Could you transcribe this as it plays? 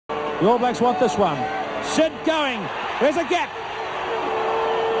The All Blacks want this one. Sid going. There's a gap.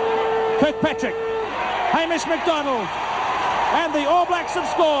 Kirkpatrick. Hamish McDonald. And the All Blacks have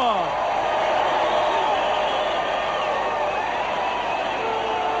scored.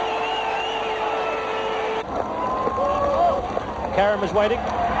 Karam is waiting.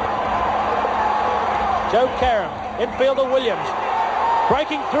 Joe Karam. Infielder Williams.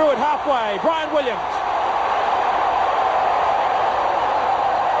 Breaking through it halfway. Brian Williams.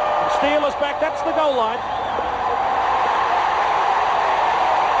 Steele is back. That's the goal line.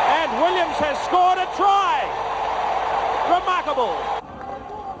 And Williams has scored a try. Remarkable.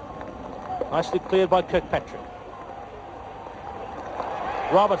 Nicely cleared by Kirkpatrick.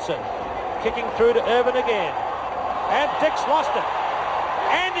 Robertson kicking through to Irvin again. And Dick's lost it.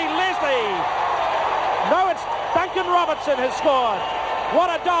 Andy Leslie. No, it's Duncan Robertson has scored. What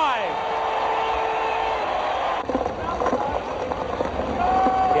a dive.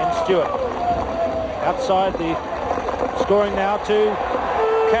 Ken Stewart. Outside the scoring now to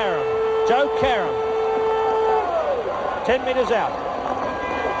Karam. Joe Karam. 10 metres out.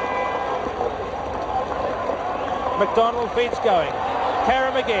 McDonald feeds going.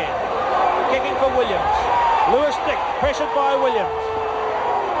 Karam again. Kicking for Williams. Lewis Dick pressured by Williams.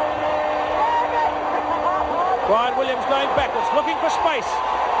 Brian Williams going backwards, looking for space.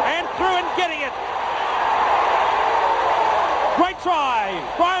 And through and getting it. Great try,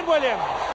 Brian Williams.